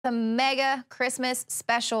Some mega Christmas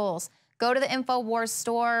specials. Go to the INFOWARS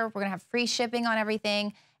store. We're going to have free shipping on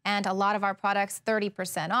everything, and a lot of our products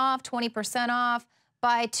 30% off, 20% off,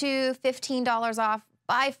 buy two, $15 off,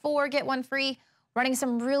 buy four, get one free. Running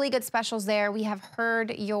some really good specials there. We have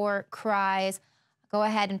heard your cries. Go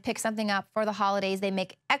ahead and pick something up for the holidays. They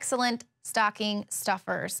make excellent stocking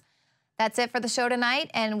stuffers. That's it for the show tonight,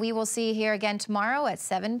 and we will see you here again tomorrow at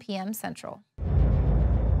 7 p.m. Central.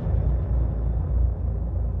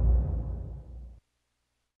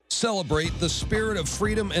 Celebrate the spirit of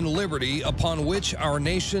freedom and liberty upon which our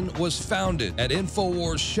nation was founded at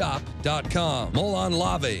INFOWARSshop.com. Molon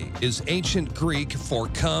Lave is ancient Greek for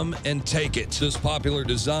come and take it. This popular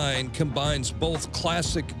design combines both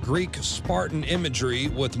classic Greek Spartan imagery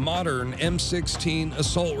with modern M16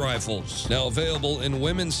 assault rifles. Now available in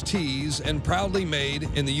women's tees and proudly made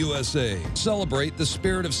in the USA. Celebrate the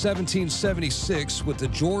spirit of 1776 with the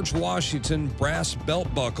George Washington brass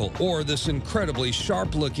belt buckle or this incredibly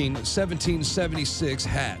sharp-looking 1776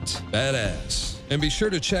 hat. Badass. And be sure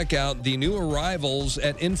to check out the new arrivals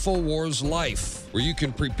at INFOWARS Life, where you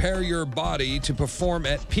can prepare your body to perform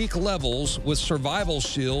at peak levels with Survival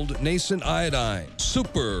Shield Nascent Iodine,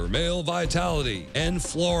 Super Male Vitality, and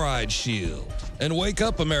Fluoride Shield. And wake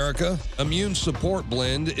up, America. Immune Support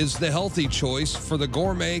Blend is the healthy choice for the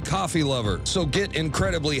gourmet coffee lover. So get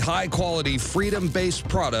incredibly high-quality, freedom-based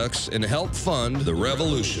products and help fund the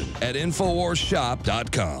revolution at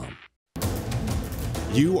INFOWARSshop.com.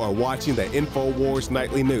 You are watching the INFOWARS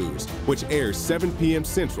Nightly News, which airs 7 p.m.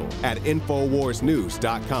 Central at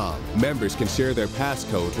INFOWARSnews.com. Members can share their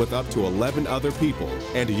passcodes with up to 11 other people,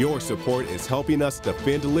 and your support is helping us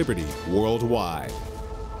defend liberty worldwide.